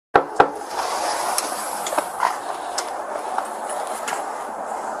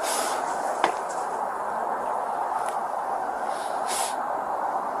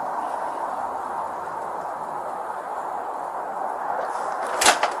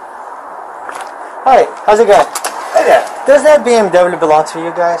Hi, how's it going? Hey there. Does that BMW belong to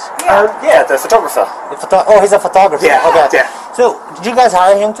you guys? Yeah, the photographer. Oh, he's a photographer. Yeah. Okay. Yeah. So, did you guys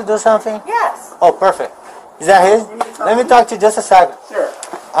hire him to do something? Yes. Oh, perfect. Is that his? Let me talk to you just a second. Sure.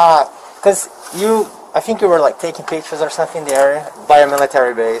 Because I think you were like taking pictures or something in the area by a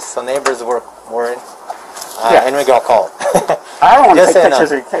military base, so neighbors were worried. And we got called. I don't want to Just take saying,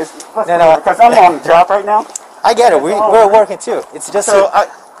 pictures in case, No. because I'm on the job right now. I get it. We're working too. It's just So,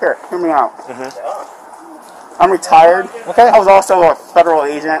 hear me out. I'm retired. Okay. I was also a federal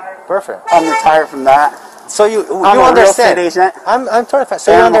agent. perfect. I'm retired from that. So you I'm a understand? real estate agent. I'm totally fine.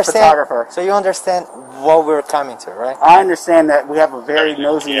 So And you I'm a understand? photographer. So you understand what we're coming to, right? I understand that we have a very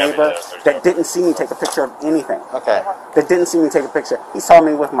nosy neighbor that didn't see me take a picture of anything. Okay. That didn't see me take a picture. He saw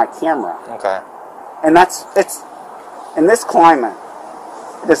me with my camera. Okay. And it's in this climate,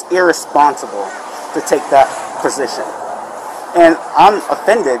 it is irresponsible to take that position. And I'm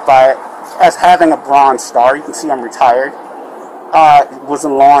offended by it as having a Bronze Star. You can see I'm retired. Was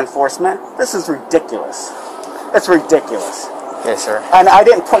in law enforcement. This is ridiculous. It's ridiculous. Yes, sir. And I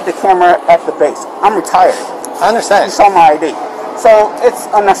didn't point the camera at the base. I'm retired. I understand. You saw my ID. So it's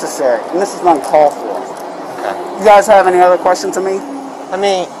unnecessary. And this is uncalled for. Okay. You guys have any other questions to me? I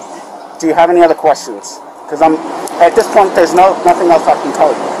mean, Do you have any other questions? Because at this point, there's nothing else I can tell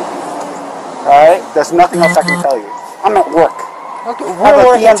you. Alright? There's nothing else I can tell you. I'm at work. okay, we're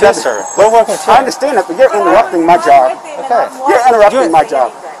working too, sir. We're working too. I understand that, but you're interrupting my job. Okay. You're interrupting my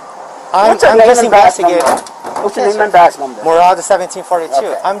job. I'm What's your name just and badge investigating. number? What's your Okay, name sir. and badge number? Morale 1742.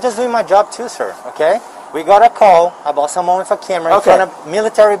 Okay. I'm just doing my job too, sir. Okay? We got a call about someone with a camera in Okay. front of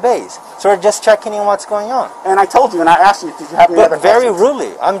military base. So we're just checking in what's going on. And I told you, and I asked you, did you have any other But very questions?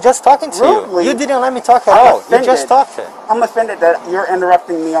 rudely. I'm just talking to Rudely? you. You didn't let me talk at I'm all. You just offended. talked it. I'm offended that you're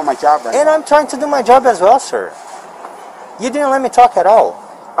interrupting me on my job right And now. I'm trying to do my job as well, sir. You didn't let me talk at all.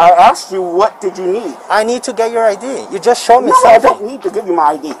 I asked you, what did you need? I need to get your ID. You just showed me No, I something. don't need to give you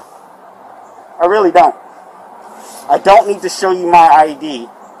my ID. I really don't. I don't need to show you my ID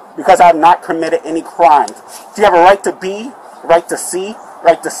because I've not committed any crimes. If you have a right to B, right to C,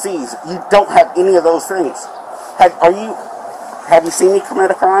 right to C's, you don't have any of those things. Have you seen me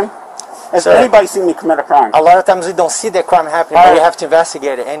commit a crime? Has Sir. anybody seen me commit a crime? A lot of times we don't see the crime happening, but we have to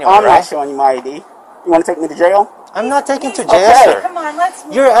investigate it anyway, I'm not right? showing you my ID. You want to take me to jail? I'm not taking to jail, Okay. sir. Come on, let's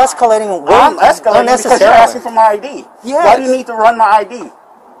move You're on. escalating way I'm escalating because you're unnecessarily. asking for my ID. Yes. Why do you need to run my ID?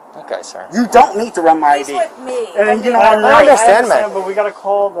 Okay, sir. You don't need to run my He's ID. with me. And then you know I I'm right. understand, man. But we got a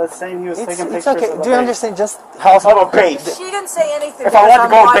call that's saying he was taking It's pictures okay. of the Do you base. understand just how... Of a base. She didn't say anything. If I want to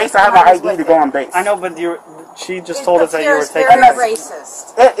because go on I'm base, I have white an and ID was to with go him. on base. I know, but she just told us that you were It's taking very pictures.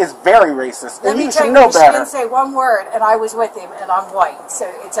 racist. It is very racist, Let and me you tell should you, know she better. didn't say one word, and I was with him, and I'm white, so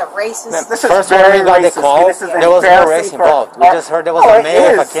it's a racist. This is First when very we got the racist, call, and this is there was no embarrassing race for- involved. We just heard there was Oh, a it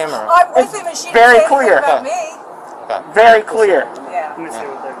male with is. a camera. I'm with him, and she very didn't say clear. anything about me. Okay. Very clear. Yeah. Let me see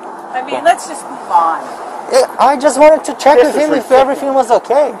what they're... I mean, let's just move on. I just wanted to check This with is him if ridiculous. everything was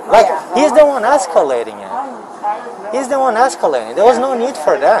okay. Like, Yeah. he's the one escalating it. He's the one escalating. There was no need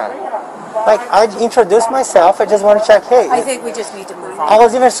for that. Like, I introduced myself. I just want to check, hey. I think we just need to move I on.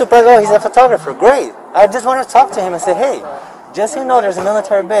 was even surprised, oh, he's a photographer. Great. I just wanted to talk to him and say, hey, just so you know, there's a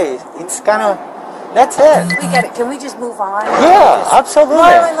military base. It's kind of, that's it. We get it. Can we just move on? Yeah, absolutely.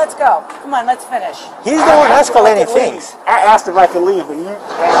 Marlon, let's go. Come on, let's finish. He's the one escalating things. I asked if I could leave, and you asked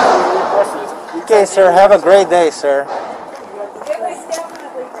me any questions. You Okay, sir, have a great day, sir. It was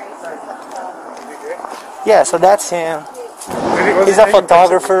definitely racist. Yeah, so that's him. Was He's he a taking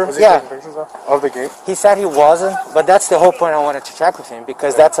photographer. pictures? Was he Yeah. taking pictures of the gate? He said he wasn't, but that's the whole point I wanted to check with him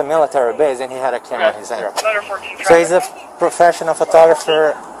because that's a military base and he had a camera in his hand. So he's a professional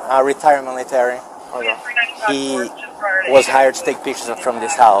photographer, retired military. He was hired to take pictures from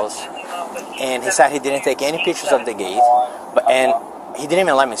this house, and he said he didn't take any pictures of the gate, and he didn't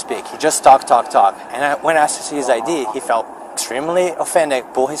even let me speak. He just talk. And when I asked to see his ID, he felt extremely offended,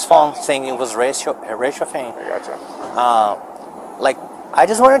 pulled his phone saying it was a racial thing. I gotcha. Like, I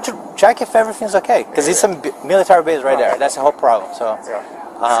just wanted to check if everything's okay, because it's a military base right there. That's the whole problem. So,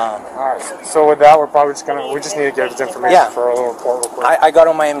 Alright, so with that, we just need to get his information Yeah. for a little report real quick. I got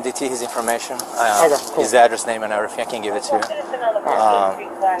on my MDT his information, Okay, cool. his address, name, and everything. I can give it to you.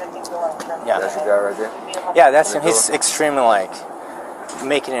 Yeah. That's your guy right there? Yeah, that's him. He's extremely, like,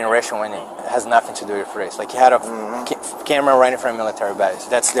 making it racial when it has nothing to do with race. Like, he had a camera right in front of military base.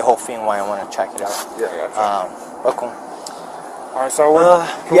 That's the whole thing why I want to check it out. Yeah, I got you. Welcome. Alright, so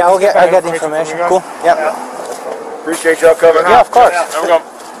Yeah, I get the information. from you Cool. guys? Yeah. Appreciate y'all coming Yeah, out. of course. There we go.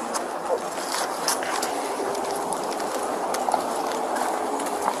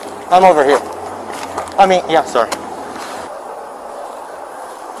 I'm over here. I mean, yeah, sorry.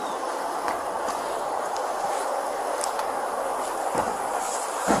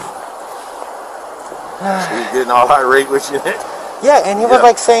 was getting all irate with you. Yeah, and he was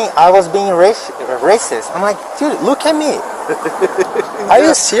like saying I was being racist. I'm like, dude, look at me. Are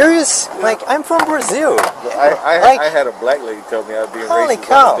you serious? Like, I'm from Brazil. I had a black lady tell me I was being holy racist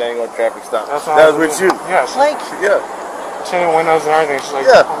cow. on the dang on traffic stop. That was with you. Yeah. Like, Yeah. Tinted windows and everything. She's like,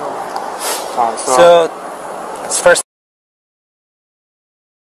 yeah. So, it's first.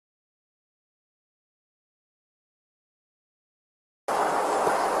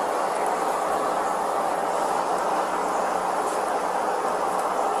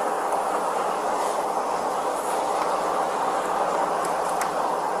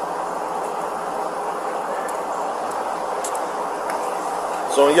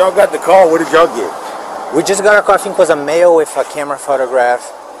 So when y'all got the call, what did y'all get? We just got a call. I think it was a male with a camera photograph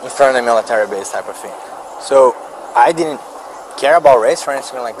in front of the military base type of thing. So I didn't care about race or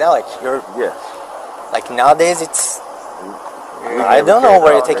anything like that. Like like nowadays it's I don't know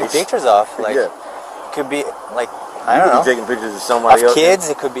where you're taking pictures of. Like it could be like I don't know. Taking pictures of somebody else. Kids.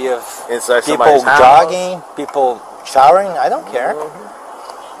 It could be of inside people jogging, people showering. I don't care.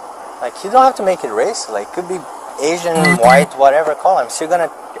 Like you don't have to make it race. Like it could be Asian, white, whatever. Call. I'm still gonna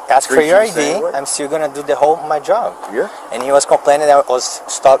ask for your ID. I'm still gonna do my job. Yeah. And he was complaining that I was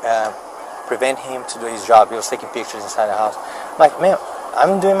prevent him to do his job. He was taking pictures inside the house. I'm like, man,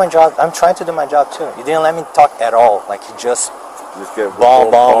 I'm doing my job. I'm trying to do my job too. You didn't let me talk at all. Like he just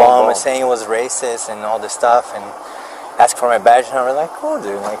bomb, and saying it was racist and all this stuff and asked for my badge. And I was like, cool,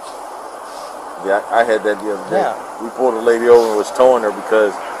 dude. Like, yeah, I had that the other day. Yeah. We pulled a lady over and was towing her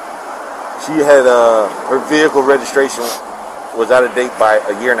because she had her vehicle registration was out of date by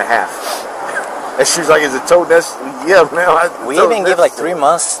a year and a half. And she's like, is it towed? That's, yeah, man. We even give like 3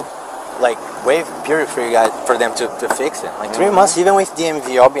 months, like, waive period for you guys, for them to fix it. Like 3 months, even with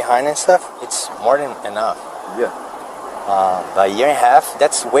DMV all behind and stuff, it's more than enough. Yeah. But a year and a half,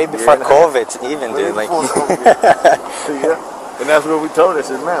 that's way before COVID even, dude. Like, yeah. And that's what we told her. I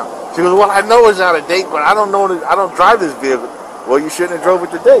said, ma'am. She goes, well, I know it's out of date, but I don't know, I don't drive this vehicle. Well, you shouldn't have drove it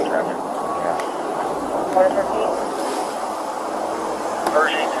today.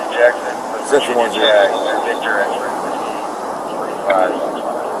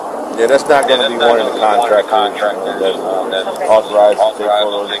 Yeah, that's not going to be one of the contractors that's authorized to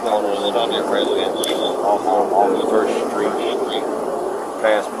take photos on the resident on the first street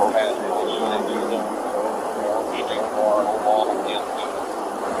past post.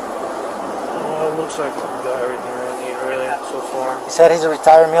 Well, it looks like we got everything we need really so far. he said he's a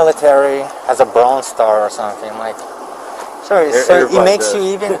retired military, has a Bronze Star or something. I'm like, sorry, so it makes you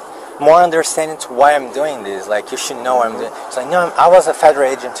even more understanding to why I'm doing this. Like, you should know what I'm doing. It's like, no, I was a federal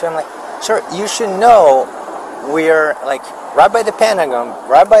agent too. I'm like, sure, you should know we're like right by the Pentagon,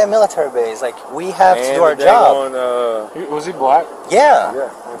 right by a military base. Like, we have to do our job. Was he black? Yeah.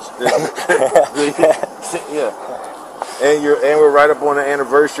 Yeah. And we're right up on the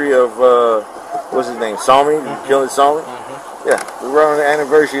anniversary of what's his name, Salmi, killing Salmi. Yeah, we're right on the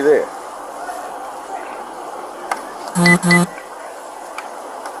anniversary there.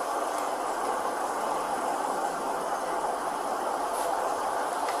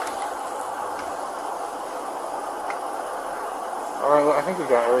 Alright, well, I think we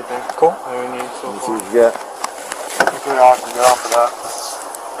got everything. Cool. That we need so Let's see far. what you got. I think we're all to get off of that.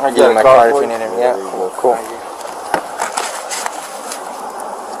 I'll give you my card if you need it. Yeah, cool.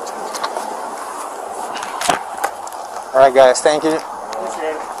 Alright, guys, thank you.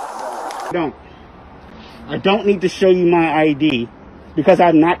 I don't need to show you my ID because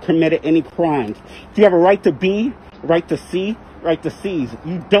I've not committed any crimes. If you have a right to B, right to C, right to C's,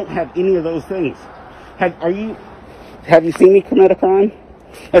 you don't have any of those things. Have you seen me commit a crime?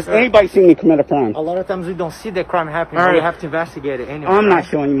 Has anybody seen me commit a crime? A lot of times we don't see the crime happen, but we have to investigate it anyway. I'm not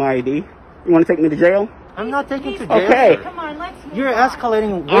showing you my ID. You want to take me to jail? I'm not taking to jail. Okay. Come on, let's move You're on.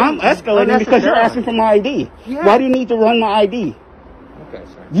 escalating. I'm escalating because you're asking for my ID. Yeah. Why do you need to run my ID? Okay,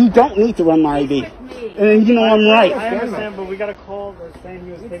 sorry. You don't need to run my ID. And you know I'm right. I understand, but we got a call that's saying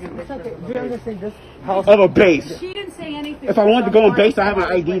he was taking pictures Of a base. She didn't say anything. If I wanted to go on base, I have an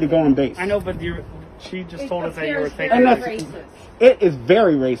ID to go on base. I know, but she just told us that you were taking And pictures. that's, it is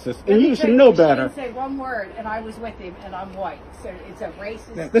very racist, and you should know better. She didn't say one word, and I was with him, and I'm white, so it's a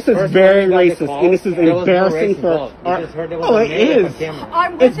racist. This is very racist, and this is embarrassing for our... Oh, it is.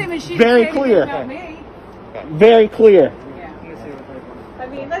 I'm with him, and she very didn't say clear. anything about me. Very clear. Yeah. I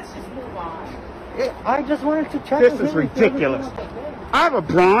mean, let's just move on. I just wanted to check. This is ridiculous. I have a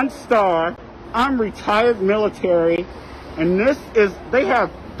Bronze Star. I'm retired military, and this is... They have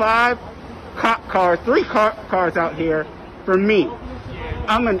 5 cop cars, 3 cars out here for me.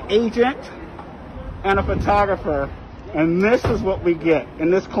 I'm an agent and a photographer, and this is what we get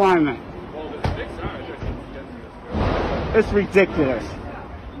in this climate. It's ridiculous.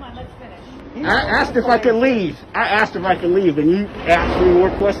 Come on, let's finish. I asked if I could leave. And you asked me more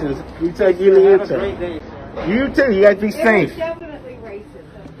questions. You take you the answer. Have a great day, sir. You too. You gotta be It safe. was definitely racist,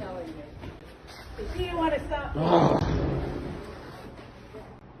 I'm telling you. If you want to stop.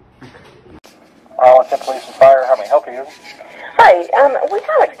 Arlington Police and Fire, how may I help you? Hi, we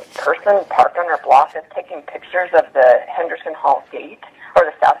have a person parked on our block that's taking pictures of the Henderson Hall gate, or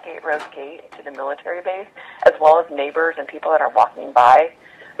the Southgate Road gate to the military base, as well as neighbors and people that are walking by.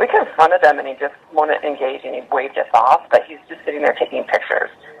 We confronted him and he just wouldn't engage and he waved us off, but he's just sitting there taking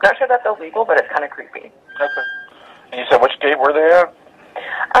pictures. Not sure that's illegal, but it's kind of creepy. Okay. And you said which gate were they at?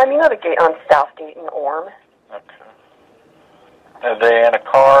 You know the gate on Southgate and Orm? Okay. Are they in a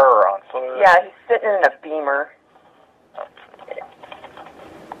car or on foot? Yeah, he's sitting in a Beamer. Okay.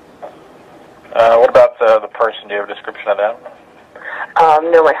 What about the person? Do you have a description of them?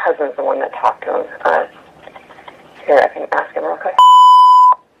 No, my husband's the one that talked to him. Here, I can ask him real quick.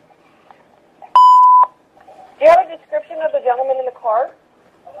 Do you have a description of the gentleman in the car?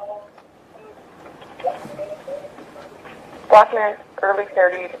 Black man, early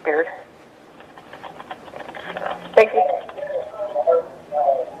 30s, beard. Thank you.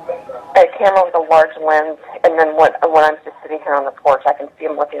 A camera with a large lens, and then when I'm just sitting here on the porch, I can see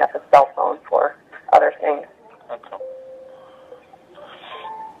him looking at the cell phone for other things. Okay.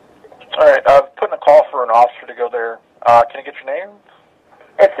 All right, I've put in a call for an officer to go there. Can I get your name?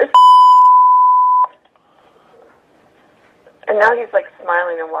 It's just... And now he's like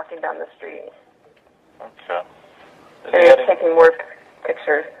smiling and walking down the street. Okay. And he's taking more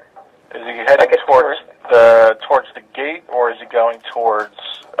pictures. Is he heading towards the gate, or is he going towards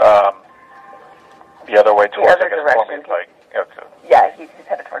the other way towards the other direction? Pike? Okay. Yeah, he's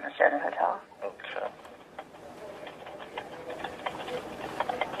headed towards the Sheraton Hotel. Okay.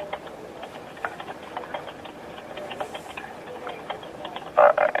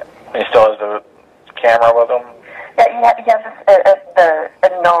 All right. He still has the camera with him? Yeah, he has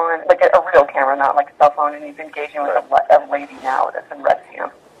a non, like a real camera, not like a cell phone, and he's engaging with a lady now that's in red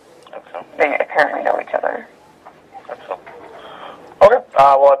cam. Okay. They apparently know each other. Excellent. Okay.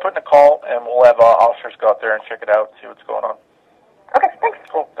 Well, I put in a call, and we'll have officers go out there and check it out, see what's going on. Okay, thanks.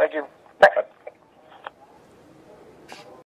 Cool. Thank you. Bye. Bye.